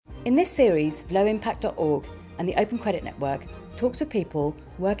In this series, lowimpact.org and the Open Credit Network talks with people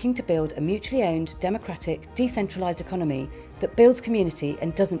working to build a mutually owned, democratic, decentralised economy that builds community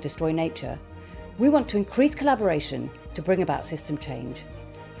and doesn't destroy nature. We want to increase collaboration to bring about system change.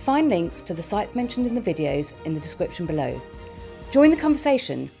 Find links to the sites mentioned in the videos in the description below. Join the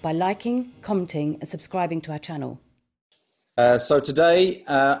conversation by liking, commenting and subscribing to our channel. So today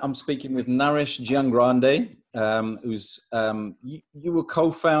I'm speaking with Naresh Giangrande, who's you were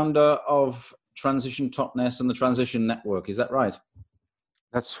co-founder of Transition Totnes and the Transition Network. Is that right?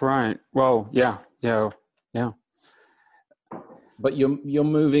 That's right. Well, yeah. But you're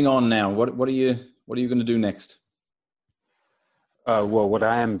moving on now. What are you going to do next? Well, what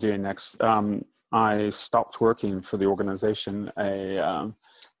I am doing next, I stopped working for the organization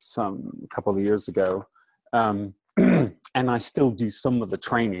some couple of years ago, and I still do some of the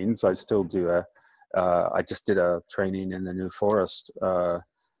trainings. I still do I just did a training in the New Forest a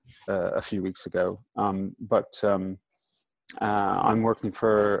few weeks ago, but I'm working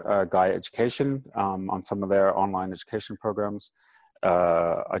for Gaia Education on some of their online education programs.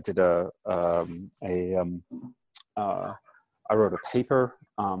 I did I wrote a paper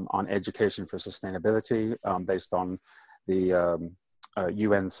on education for sustainability based on the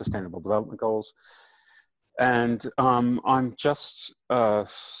UN Sustainable Development Goals. And I'm just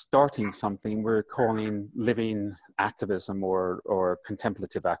starting something we're calling living activism or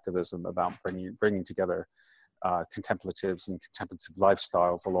contemplative activism, about bringing together contemplatives and contemplative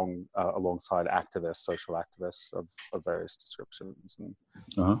lifestyles alongside activists, social activists of various descriptions,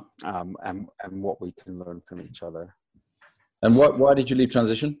 and what we can learn from each other. And why did you leave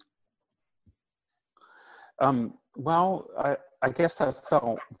Transition? Well, I guess I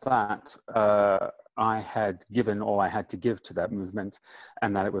felt that I had given all I had to give to that movement,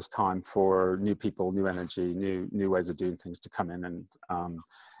 and that it was time for new people, new energy, new ways of doing things to come in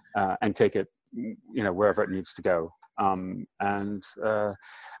and take it, wherever it needs to go. And I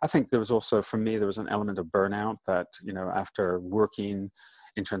think there was also, for me, there was an element of burnout that, after working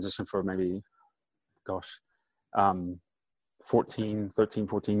in Transition for maybe, 13,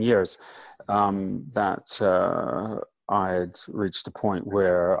 14 years, that I'd reached a point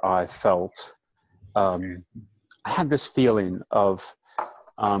where I felt, I had this feeling of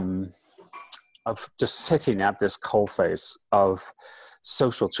just sitting at this coalface of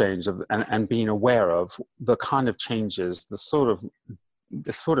social change and being aware of the kind of changes, the sort of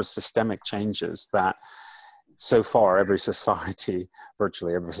systemic changes that so far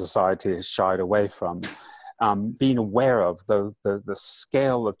virtually every society has shied away from. Being aware of the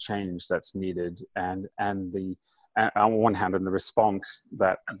scale of change that's needed, and on one hand, and the response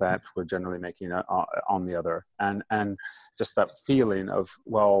that we're generally making on the other, and just that feeling of,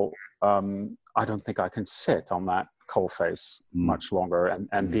 well, I don't think I can sit on that coalface much longer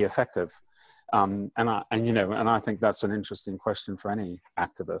and be effective. And I think that's an interesting question for any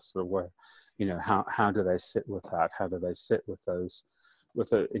activist, or where, how do they sit with that? How do they sit with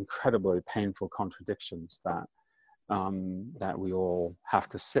the incredibly painful contradictions that we all have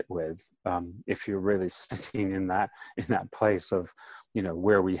to sit with, if you're really sitting in that place of,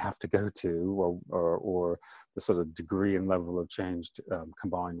 where we have to go to, or the sort of degree and level of change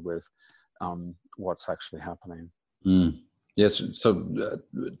combined with what's actually happening. Yes. So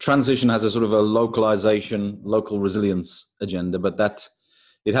Transition has a sort of a local resilience agenda, but that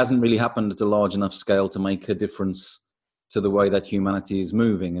it hasn't really happened at a large enough scale to make a difference to the way that humanity is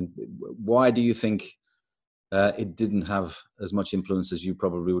moving. And why do you think it didn't have as much influence as you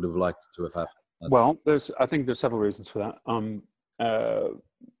probably would have liked to have had? Well, I think there's several reasons for that.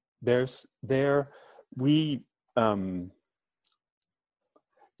 There's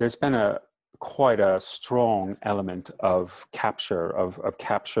been quite a strong element of capture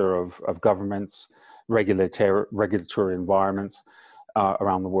of governments, regulatory environments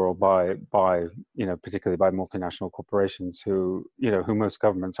around the world by particularly by multinational corporations who most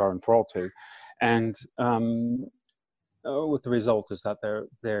governments are enthralled to, and with the result is that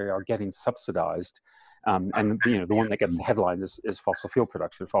they are getting subsidized, and the one that gets the headline is fossil fuel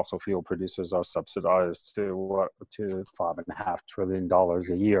production. Fossil fuel producers are subsidized to $5.5 trillion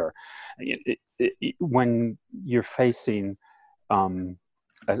a year. When you're facing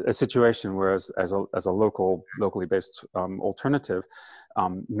a situation where, as a locally based alternative,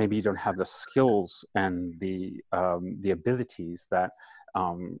 maybe you don't have the skills and the abilities that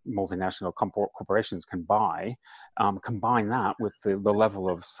multinational corporations can buy, combine that with the level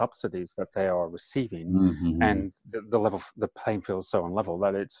of subsidies that they are receiving, and the playing field is so unlevel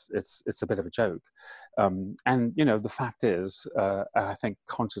that it's a bit of a joke. And the fact is, I think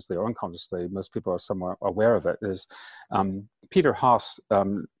consciously or unconsciously, most people are somewhat aware of it. Is Peter Haas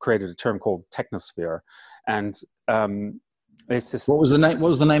created a term called technosphere, and it's this. What was the name? What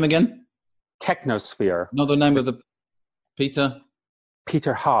was the name again? Technosphere. No, the name of the Peter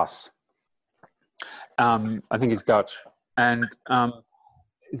Haas. I think he's Dutch, and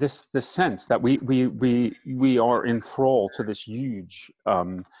this sense that we are enthralled to this huge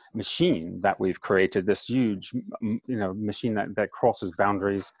machine that we've created, this huge machine that crosses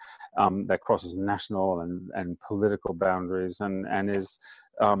boundaries, that crosses national and political boundaries, and is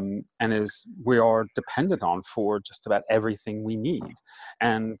we are dependent on for just about everything we need.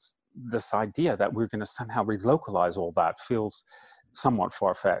 And this idea that we're going to somehow relocalize all that feels somewhat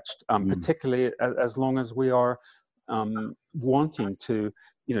far-fetched, particularly as long as we are wanting to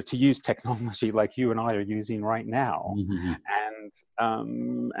use technology like you and I are using right now,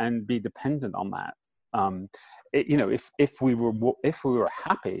 and be dependent on that. If we were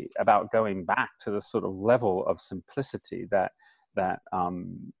happy about going back to the sort of level of simplicity that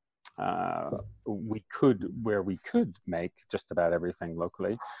we could make just about everything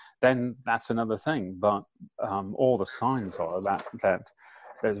locally, then that's another thing. But all the signs are that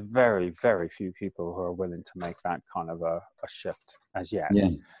there's very, very few people who are willing to make that kind of a shift as yet. Yeah.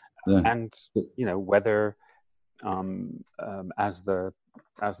 And whether as the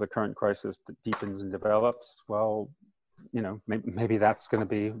current crisis deepens and develops, well, maybe there's going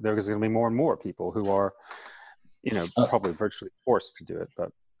to be more and more people who are probably virtually forced to do it.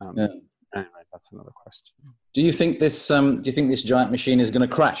 But anyway, that's another question. Do you think this giant machine is going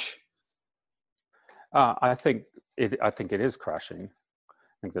to crash? I think it is crashing.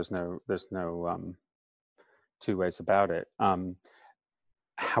 I think there's no two ways about it.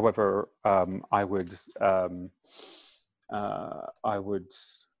 However, I would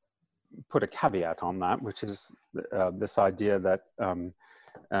put a caveat on that, which is this idea that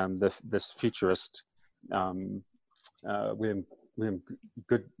this futurist William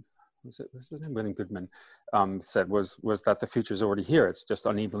Goodman said was that the future is already here. It's just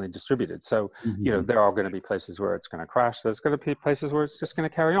unevenly distributed. So there are going to be places where it's going to crash. There's going to be places where it's just going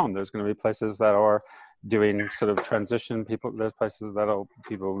to carry on. There's going to be places that are doing sort of transition. There's places that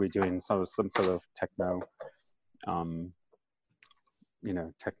people will be doing some sort of techno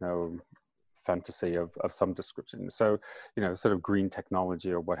fantasy of some description. So sort of green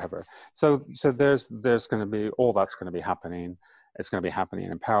technology or whatever. So there's going to be all that's going to be happening. It's going to be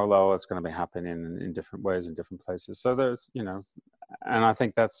happening in parallel. It's going to be happening in different ways in different places. So there's, and I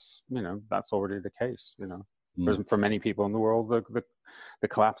think that's already the case. For many people in the world, the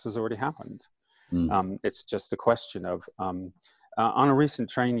collapse has already happened. It's just a question of, on a recent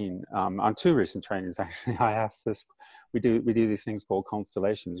training, on two recent trainings, actually, I asked this, we do these things called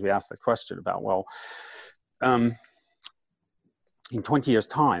constellations. We asked the question about, well, in 20 years'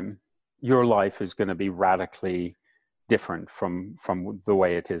 time, your life is going to be radically different from the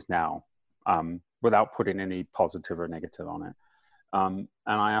way it is now, without putting any positive or negative on it. And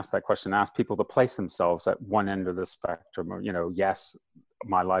I asked that question, I asked people to place themselves at one end of the spectrum, or, yes,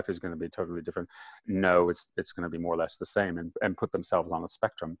 my life is going to be totally different. No, it's going to be more or less the same, and put themselves on a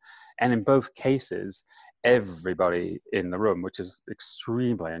spectrum. And in both cases, everybody in the room, which is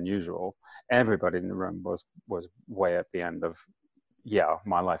extremely unusual, everybody in the room was way at the end of, yeah,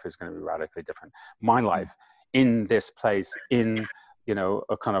 my life is going to be radically different. My life in this place, in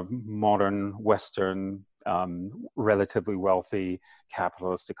a kind of modern Western, relatively wealthy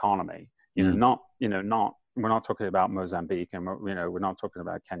capitalist economy. We're not talking about Mozambique, and we're not talking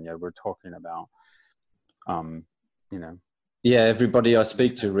about Kenya. We're talking about, Yeah, everybody I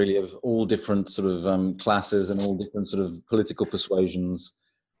speak to, really, of all different sort of classes and all different sort of political persuasions.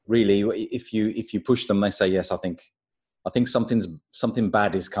 Really, if you push them, they say yes. I think something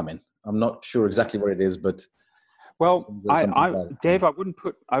bad is coming. I'm not sure exactly what it is, but well, Dave,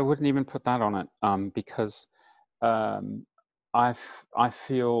 I wouldn't even put that on it, because I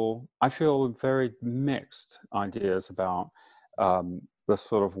feel very mixed ideas about the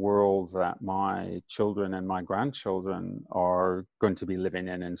sort of world that my children and my grandchildren are going to be living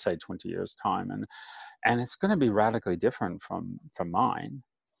in say 20 years' time, and it's going to be radically different from mine.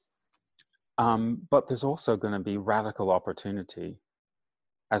 But there's also going to be radical opportunity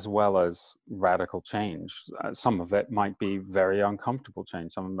as well as radical change. Some of it might be very uncomfortable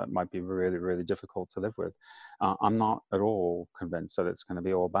change. Some of it might be really, really difficult to live with. I'm not at all convinced that it's going to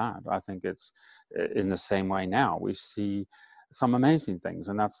be all bad. I think it's in the same way now. We see some amazing things,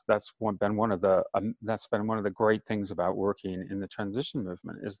 and been one of the great things about working in the transition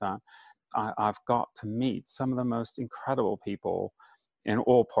movement, is that I've got to meet some of the most incredible people in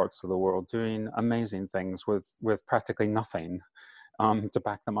all parts of the world doing amazing things with practically nothing to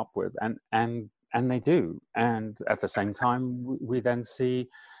back them up with, and they do. And at the same time, we then see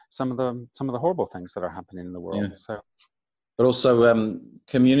some of the horrible things that are happening in the world. Yeah. So, but also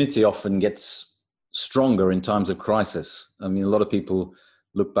community often gets stronger in times of crisis. I mean, a lot of people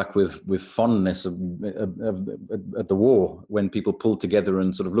look back with fondness at the war, when people pulled together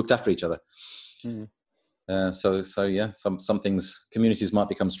and sort of looked after each other. mm. So yeah, some things, communities might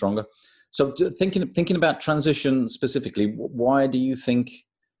become stronger. So thinking about transition specifically, why do you think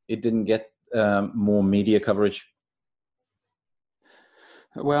it didn't get more media coverage?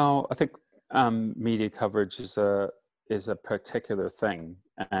 Well, I think media coverage is a particular thing,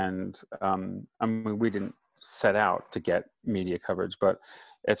 and I mean, we didn't set out to get media coverage, but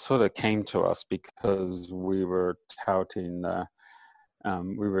it sort of came to us because we were tooting the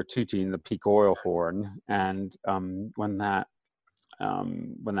peak oil horn, and when that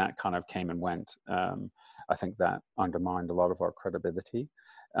kind of came and went, I think that undermined a lot of our credibility.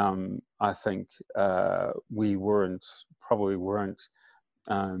 I think we probably weren't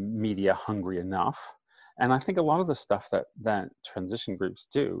media hungry enough, and I think a lot of the stuff that transition groups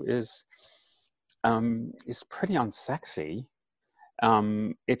do is pretty unsexy.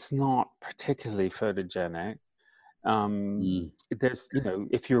 It's not particularly photogenic. There's,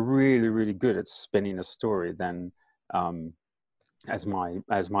 if you're really, really good at spinning a story, then as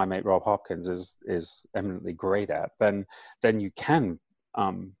my mate Rob Hopkins is eminently great at, then you can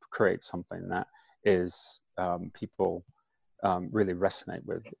create something that is people really resonate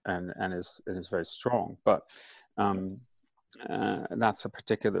with, and is very strong. But that's a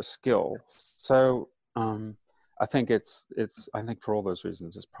particular skill. So I think I think for all those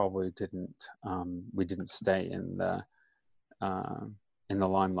reasons, it's probably we didn't stay in the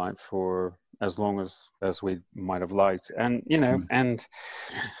limelight for as long as we might have liked. And and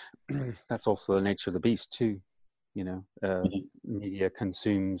that's also the nature of the beast too. Media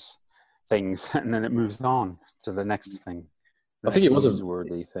consumes things and then it moves on to the next thing. I think it was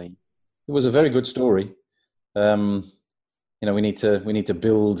newsworthy thing. It was a very good story. We need to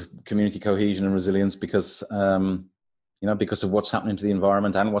build community cohesion and resilience because because of what's happening to the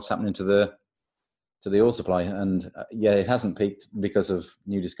environment and what's happening to the oil supply. And it hasn't peaked because of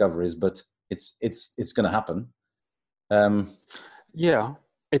new discoveries, but it's going to happen. Yeah,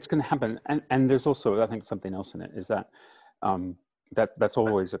 it's going to happen. And there's also, I think, something else in it, is that that's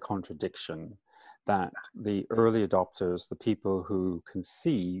always a contradiction, that the early adopters, the people who can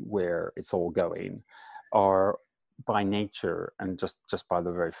see where it's all going, are by nature and just by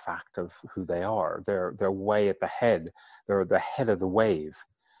the very fact of who they are, they're way at the head. They're the head of the wave.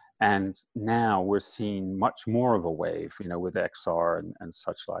 And now we're seeing much more of a wave, with XR and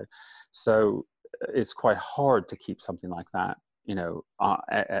such like. So it's quite hard to keep something like that, in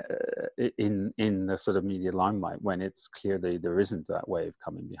the sort of media limelight, when it's clearly there isn't that wave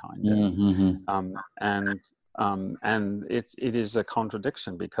coming behind it. Mm-hmm. And it is a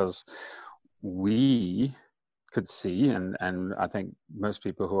contradiction, because we could see, and I think most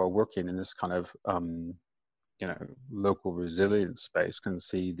people who are working in this kind of local resilience space can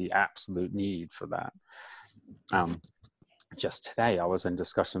see the absolute need for that. Just today, I was in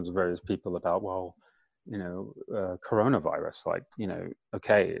discussions with various people about, coronavirus. Like,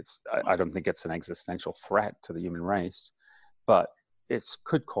 okay, I don't think it's an existential threat to the human race, but it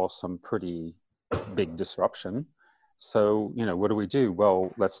could cause some pretty big disruption. So, what do we do?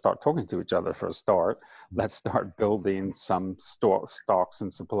 Well, let's start talking to each other for a start. Let's start building some stocks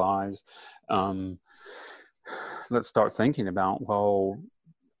and supplies. Let's start thinking about, well,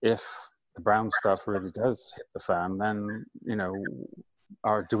 if the brown stuff really does hit the fan, then,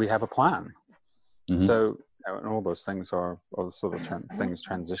 do we have a plan? Mm-hmm. So, and all those things are the sort of things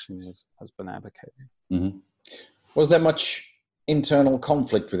transition has been advocating. Mm-hmm. Was there much internal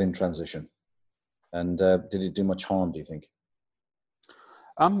conflict within transition? And did it do much harm, do you think?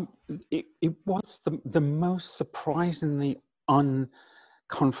 It was the most surprisingly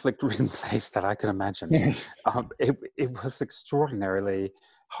unconflict-ridden place that I could imagine. It was extraordinarily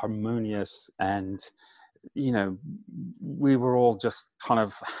harmonious, and we were all just kind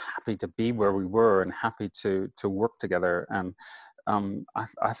of happy to be where we were and happy to work together. And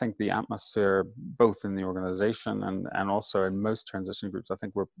I think the atmosphere, both in the organization and also in most transition groups, I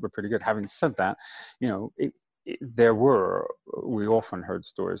think we're pretty good. Having said that, we often heard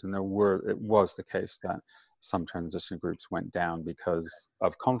stories, and it was the case that some transition groups went down because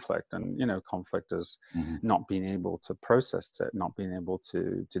of conflict. And, conflict is not being able to process it, not being able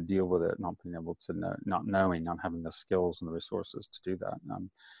to deal with it, not being able to know, not having the skills and the resources to do that,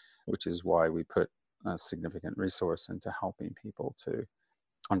 which is why we put a significant resource into helping people to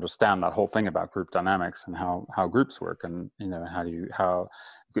understand that whole thing about group dynamics and how groups work, and how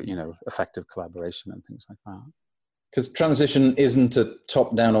effective collaboration and things like that. Because transition isn't a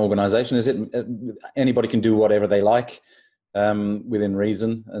top-down organization, is it? Anybody can do whatever they like within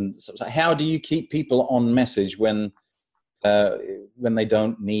reason. And so how do you keep people on message when they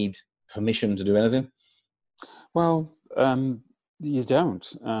don't need permission to do anything? Well, you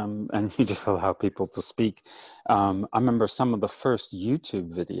don't, and you just allow people to speak. I remember some of the first YouTube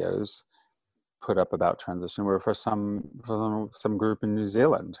videos put up about transition were for some group in New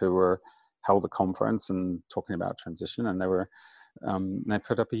Zealand who held a conference and talking about transition, and they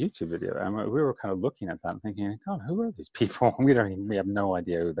put up a YouTube video, and we were kind of looking at that and thinking, God, who are these people? We have no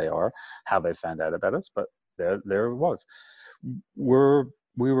idea who they are, how they found out about us, but there it was. We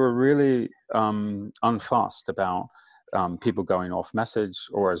were really unfussed about people going off message,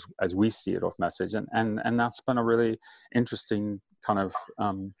 or as we see it, off message, and that's been a really interesting kind of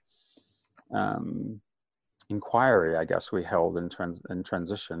inquiry, I guess, we held in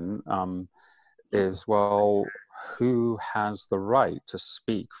transition, is, well, who has the right to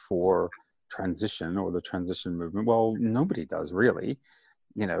speak for transition or the transition movement? Well, nobody does, really.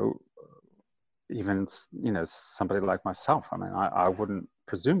 Even somebody like myself, I mean, I wouldn't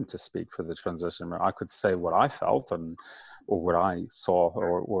presume to speak for the transition. I could say what I felt or what I saw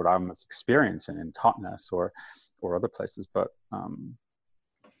or what I was experiencing in Totnes or other places, but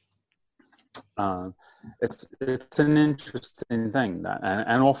it's an interesting thing that,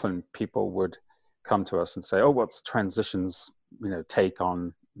 and often people would come to us and say, "Oh, what's transition's take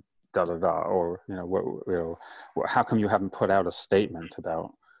on da da da," or how come you haven't put out a statement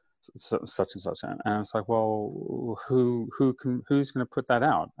about such and such? And it's like, well, who's going to put that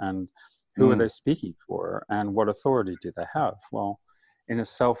out, and who are they speaking for, and what authority do they have? Well, in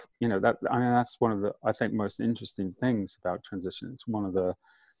itself, that's one of the, I think, most interesting things about transition. It's one of the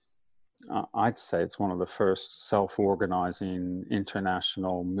I'd say it's one of the first self-organizing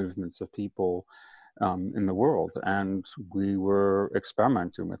international movements of people in the world, and we were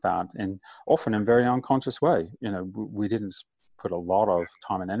experimenting with that, and often in a very unconscious way. We didn't put a lot of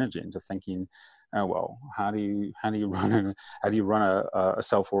time and energy into thinking, oh, well, how do you run a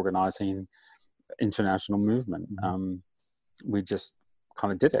self-organizing international movement? We just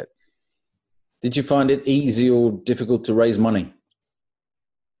kind of did it. Did you find it easy or difficult to raise money?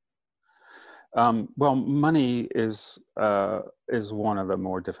 Well, money is one of the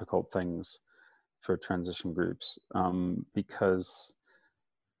more difficult things for transition groups, because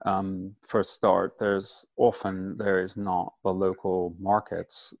for a start, there is not the local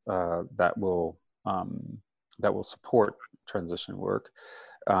markets that will support transition work,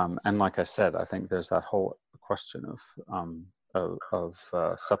 and like I said, I think there's that whole question of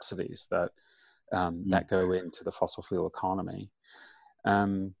subsidies that go into the fossil fuel economy.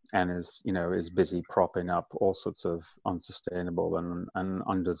 And is busy propping up all sorts of unsustainable and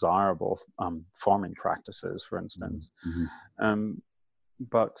undesirable farming practices, for instance.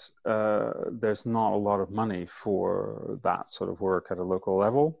 But there's not a lot of money for that sort of work at a local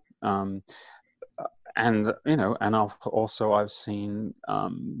level. And I've seen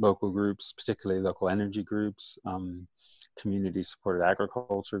local groups, particularly local energy groups, community supported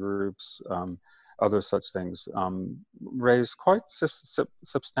agriculture groups, other such things, raised quite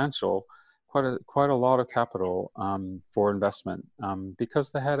substantial, quite a lot of capital for investment,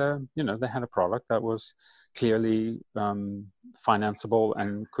 because they had a product that was clearly financeable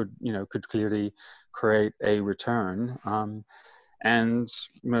and could clearly create a return. And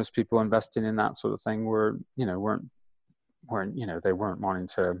most people investing in that sort of thing weren't wanting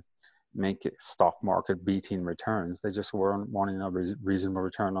to make it stock market beating returns. They just weren't wanting a reasonable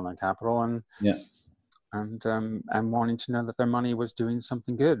return on their capital, and wanting to know that their money was doing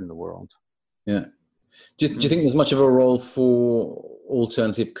something good in the world. Yeah. Do you think there's much of a role for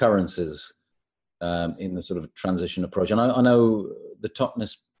alternative currencies in the sort of transition approach? And I know the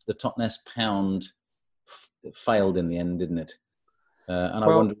Totnes pound failed in the end, didn't it? And I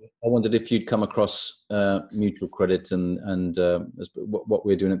wondered if you'd come across mutual credit and what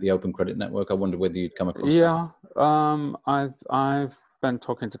we're doing at the Open Credit Network. I wonder whether you'd come across. Yeah, I've been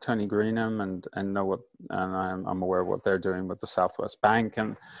talking to Tony Greenham and know what, and I'm aware of what they're doing with the Southwest Bank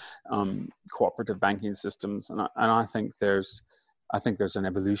and cooperative banking systems, and I think there's an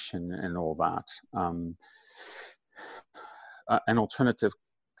evolution in all that. an alternative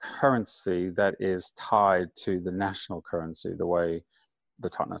currency that is tied to the national currency, the way the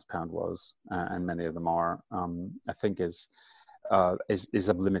Totnes pound was, and many of them are, I think is of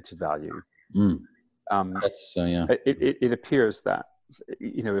limited value. Mm. That's it appears that,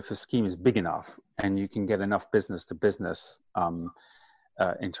 you know, if a scheme is big enough and you can get enough business to business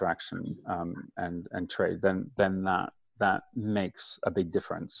interaction and trade, then that makes a big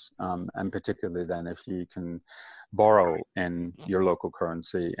difference, and particularly then if you can borrow in your local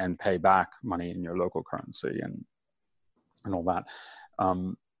currency and pay back money in your local currency and all that.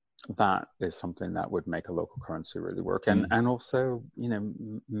 That is something that would make a local currency really work, and also, you know,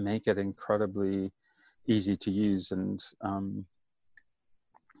 make it incredibly easy to use and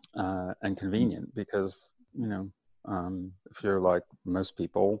convenient, because, you know, if you're like most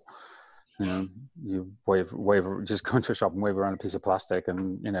people, you know, you just go into a shop and wave around a piece of plastic,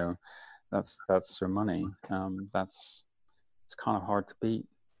 and, you know, that's your money. It's kind of hard to beat.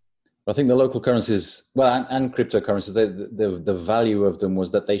 I think the local currencies, well, and cryptocurrencies, the value of them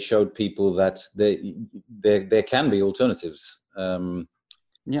was that they showed people that there can be alternatives.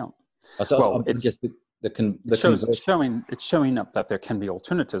 Yeah. Well, it's showing up that there can be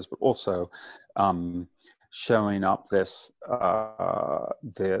alternatives, but also showing up this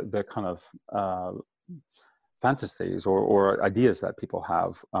the kind of fantasies or ideas that people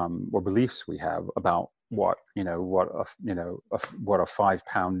have, or beliefs we have about what a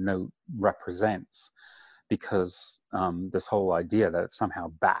 £5 note represents, because this whole idea that it's somehow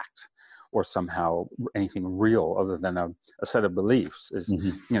backed or somehow anything real other than a set of beliefs is,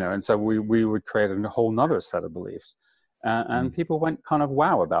 you know, and so we would create a whole nother set of beliefs, and people went kind of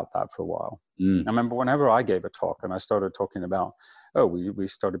wow about that for a while. I remember whenever I gave a talk and I started talking about, we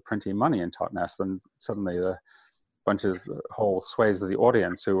started printing money in Totnes, and suddenly the whole swathes of the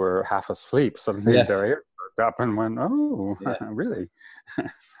audience who were half asleep, suddenly their ears perked up and went, really?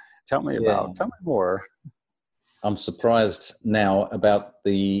 Tell me more. I'm surprised now about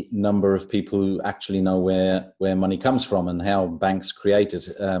the number of people who actually know where money comes from and how banks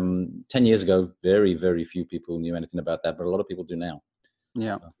created. 10 years ago, very, very few people knew anything about that, but a lot of people do now.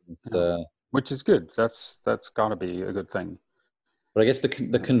 Yeah. Which is good. That's got to be a good thing. But I guess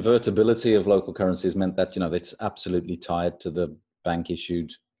the convertibility of local currencies meant that, you know, it's absolutely tied to the bank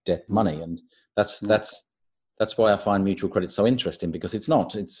issued debt money, and that's why I find mutual credit so interesting, because it's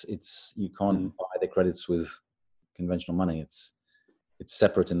you can't buy the credits with conventional money. It's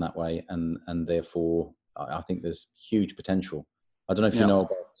separate in that way, and therefore I think there's huge potential. I don't know if you know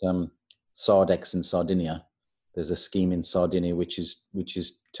about Sardex in Sardinia. There's a scheme in Sardinia which is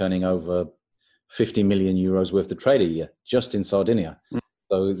turning over 50 million euros worth of trade a year just in Sardinia.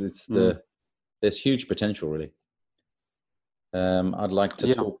 So there's huge potential, really. I'd like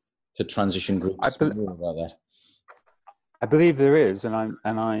to talk to transition groups more about that. I believe there is, and I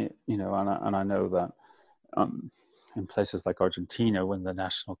know that in places like Argentina, when the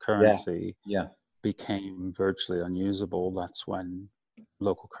national currency became virtually unusable, that's when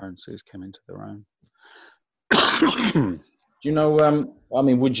local currencies came into their own. Do you know, I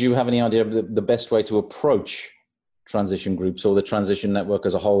mean, would you have any idea of the best way to approach transition groups or the transition network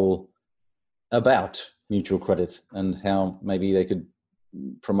as a whole about mutual credit, and how maybe they could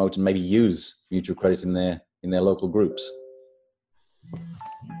promote and maybe use mutual credit in their local groups?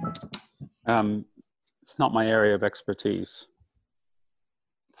 It's not my area of expertise,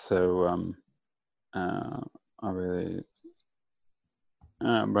 so I really,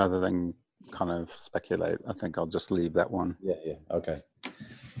 rather than kind of speculate, I think I'll just leave that one. Okay.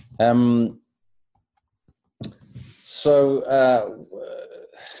 I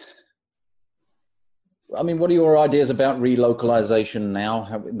mean, what are your ideas about relocalization now?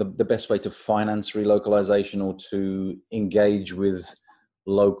 How, the best way to finance relocalization or to engage with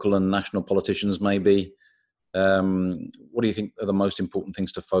local and national politicians, maybe? What do you think are the most important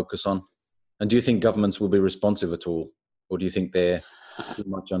things to focus on? And do you think governments will be responsive at all? Or do you think they're too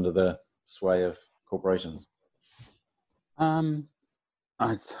much under the sway of corporations?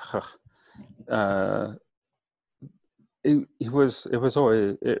 It always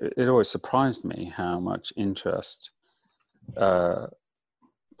surprised me how much interest national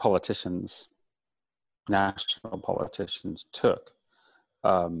politicians took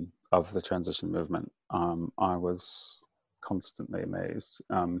of the transition movement. I was constantly amazed,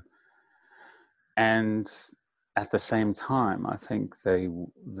 and at the same time, I think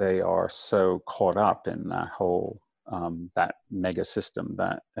they are so caught up in that whole that mega system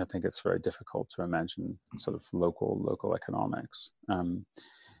that I think it's very difficult to imagine sort of local economics.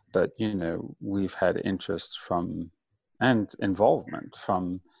 But, you know, we've had interest from and involvement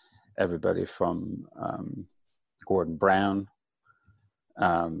from everybody from Gordon Brown,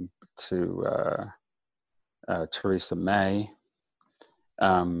 to Theresa May,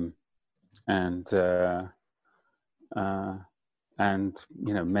 and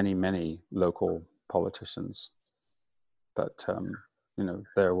many local politicians. But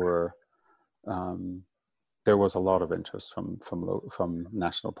there was a lot of interest from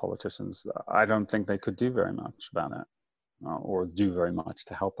national politicians. I don't think they could do very much about it, or do very much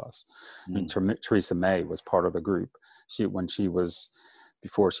to help us. I mean, Theresa May was part of the group.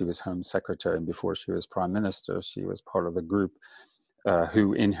 Before she was Home Secretary and before she was Prime Minister, she was part of the group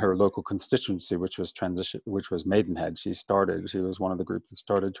who, in her local constituency, which was Maidenhead, she was one of the groups that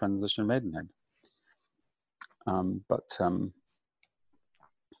started Transition Maidenhead. But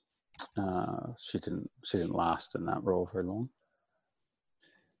she didn't last in that role very long.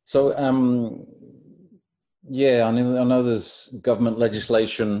 So yeah, I know there's government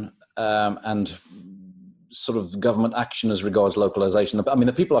legislation and sort of government action as regards localization. I mean,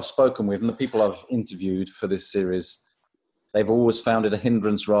 the people I've spoken with and the people I've interviewed for this series, they've always found it a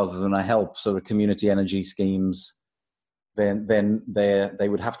hindrance rather than a help. So the community energy schemes, then they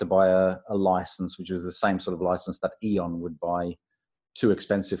would have to buy a license, which was the same sort of license that E.ON would buy, too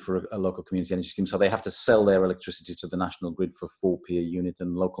expensive for a local community energy scheme. So they have to sell their electricity to the national grid for 4p a unit,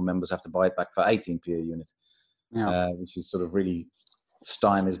 and local members have to buy it back for 18p a unit, which is sort of really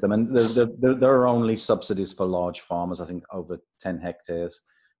stymies them. And there are only subsidies for large farmers, I think over 10 hectares,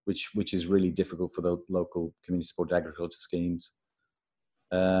 which is really difficult for the local community supported agriculture schemes.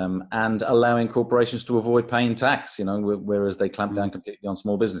 And allowing corporations to avoid paying tax, whereas they clamp down completely on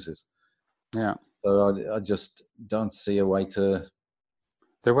small businesses. Yeah. So I just don't see a way to.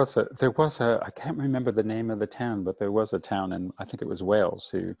 There was a, I can't remember the name of the town, but there was a town in, I think it was Wales,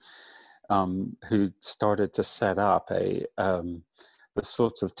 who started to set up the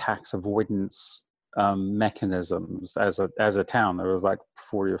sorts of tax avoidance mechanisms as a town. There was like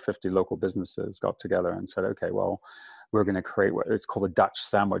 40 or 50 local businesses got together and said, okay, well, we're going to create what it's called a Dutch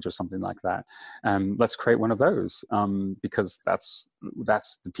sandwich or something like that. Let's create one of those because that's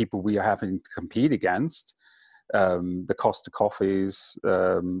the people we are having to compete against. The Costa Coffees,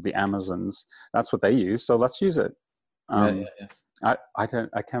 the Amazons, that's what they use. So let's use it. I can't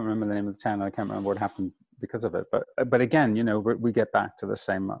remember the name of the town. I can't remember what happened because of it. But again, we get back to the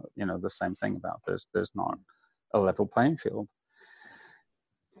same, the same thing about there's not a level playing field.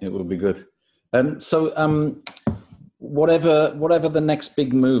 It will be good. Whatever the next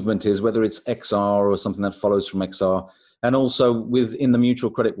big movement is, whether it's XR or something that follows from XR, and also within the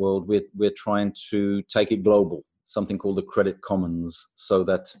mutual credit world, we're trying to take it global, something called the credit commons, so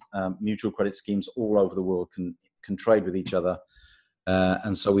that mutual credit schemes all over the world can trade with each other.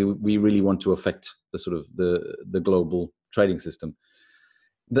 And so we really want to affect the sort of the global trading system.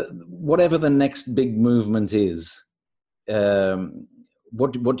 Whatever the next big movement is,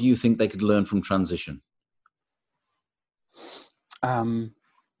 what do you think they could learn from transition? I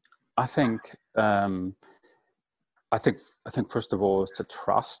think first of all, to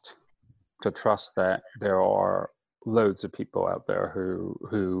trust that there are loads of people out there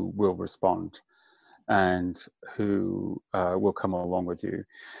who will respond and who will come along with you,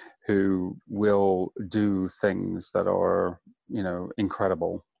 who will do things that are,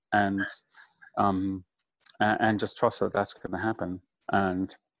 incredible, and just trust that that's going to happen.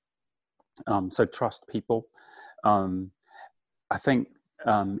 And so trust people. I think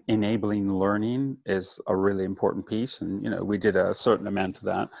enabling learning is a really important piece, and we did a certain amount of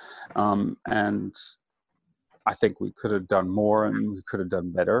that, and I think we could have done more and we could have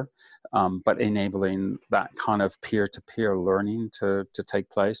done better, but enabling that kind of peer-to-peer learning to take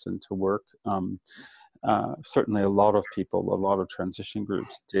place and to work. Certainly a lot of transition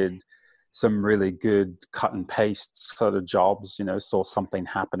groups did some really good cut and paste sort of jobs, saw something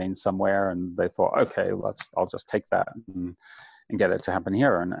happening somewhere and they thought, okay, I'll just take that and get it to happen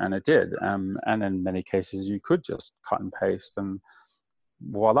here, and it did. And in many cases, you could just cut and paste, and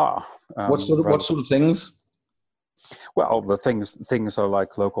voila. What sort of things? Well, the things are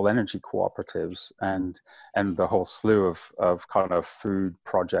like local energy cooperatives and the whole slew of kind of food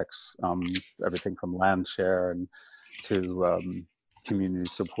projects, everything from land share and to community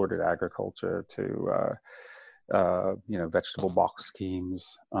supported agriculture to vegetable box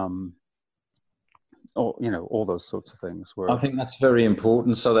schemes. All those sorts of things. I think that's very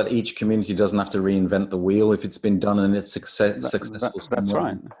important, so that each community doesn't have to reinvent the wheel if it's been done and it's successful. That's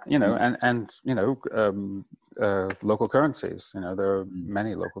right. Local currencies. There are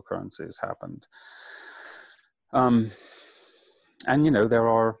many local currencies happened. And there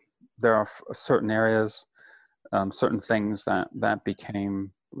are certain areas, certain things that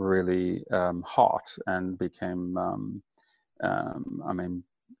became really hot and became, I mean,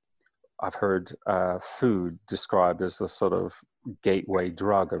 I've heard food described as the sort of gateway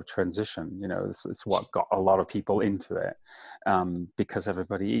drug of transition. You know, it's what got a lot of people into it, because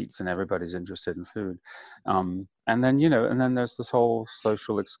everybody eats and everybody's interested in food. And then, you know, and then there's this whole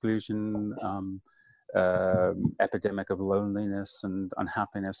social exclusion, epidemic of loneliness and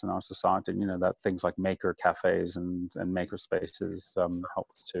unhappiness in our society. You know, that things like maker cafes and maker spaces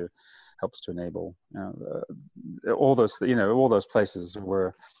helps to enable, you know, all those places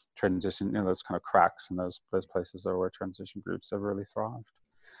where transition, you know, those kind of cracks, and those places are where transition groups have really thrived.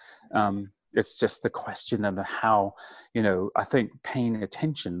 It's just the question of how, you know, I think paying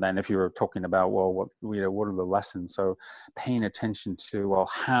attention then, if you were talking about, well, what are the lessons? So paying attention to, well,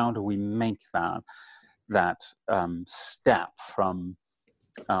 how do we make that step from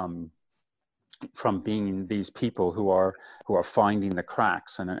being these people who are finding the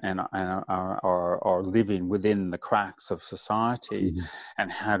cracks and are living within the cracks of society, mm-hmm. and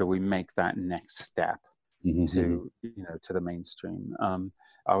how do we make that next step, mm-hmm. to, you know, to the mainstream.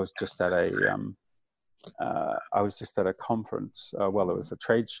 I was just at a conference. Well, it was a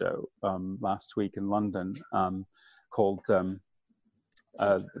trade show last week in London, called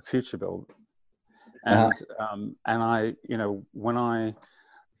Future Build, and I, you know, when I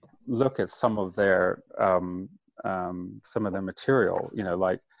look at some of their material, you know,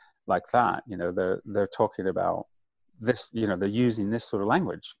 like that, you know, they're talking about this, you know, they're using this sort of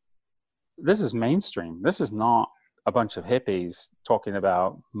language. This is mainstream. This is not a bunch of hippies talking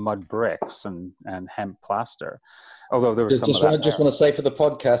about mud bricks and hemp plaster. Although there was just want to say for the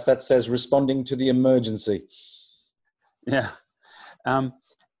podcast that says responding to the emergency. Yeah,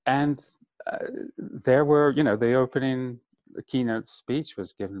 and there were, you know, the keynote speech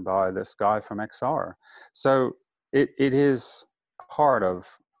was given by this guy from XR. So it is part of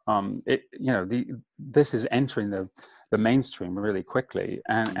it. You know, this is entering the mainstream really quickly,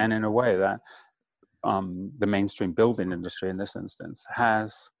 and in a way that the mainstream building industry in this instance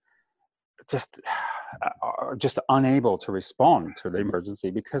has just unable to respond to the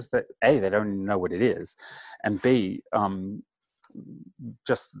emergency because A, they don't even know what it is, and B,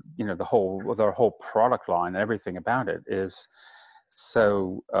 just, you know, their whole product line, everything about it is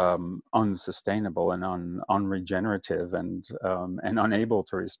so unsustainable and unregenerative and unable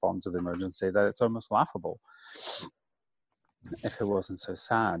to respond to the emergency that it's almost laughable if it wasn't so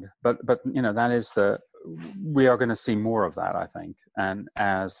sad. But you know, we are going to see more of that, I think, and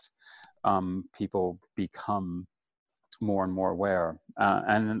as people become more and more aware,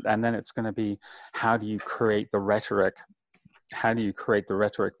 and then it's going to be, how do you create the rhetoric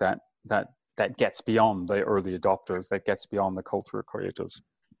that gets beyond the early adopters, that gets beyond the cultural creators.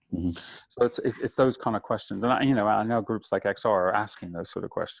 Mm-hmm. So it's those kind of questions, and I know groups like XR are asking those sort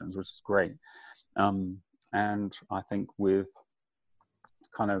of questions, which is great. And I think with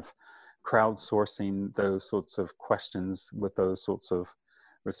kind of crowdsourcing those sorts of questions with those sorts of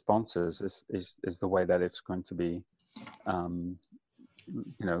responses is the way that it's going to be, you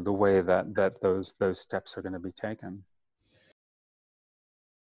know, the way that those steps are going to be taken.